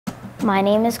My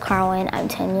name is Carwyn, I'm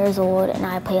 10 years old, and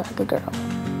I play like a girl.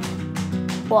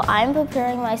 Well, I'm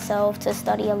preparing myself to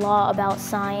study a lot about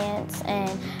science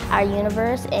and our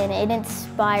universe, and it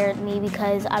inspired me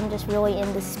because I'm just really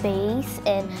into space,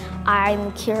 and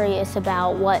I'm curious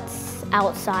about what's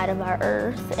outside of our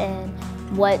Earth and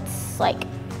what's like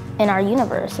in our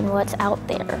universe and what's out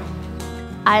there.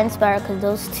 I inspired because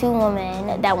those two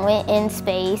women that went in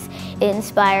space, it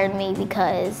inspired me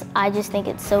because I just think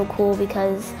it's so cool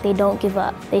because they don't give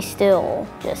up. They still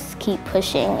just keep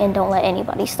pushing and don't let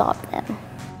anybody stop them.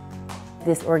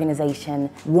 This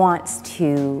organization wants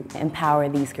to empower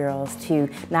these girls to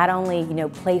not only,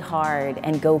 play hard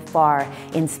and go far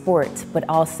in sports, but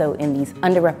also in these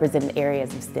underrepresented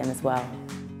areas of STEM as well.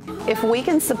 If we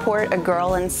can support a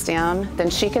girl in STEM, then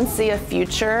she can see a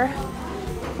future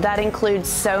that includes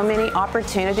so many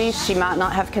opportunities she might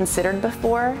not have considered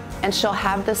before, and she'll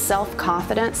have the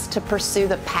self-confidence to pursue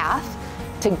the path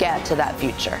to get to that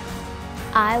future.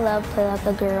 I love Play Like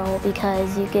a Girl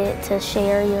because you get to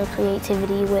share your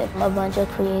creativity with a bunch of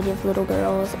creative little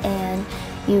girls, and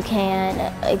you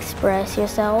can express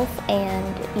yourself,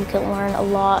 and you can learn a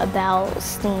lot about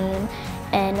STEAM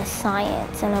and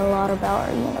science and a lot about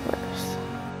our universe.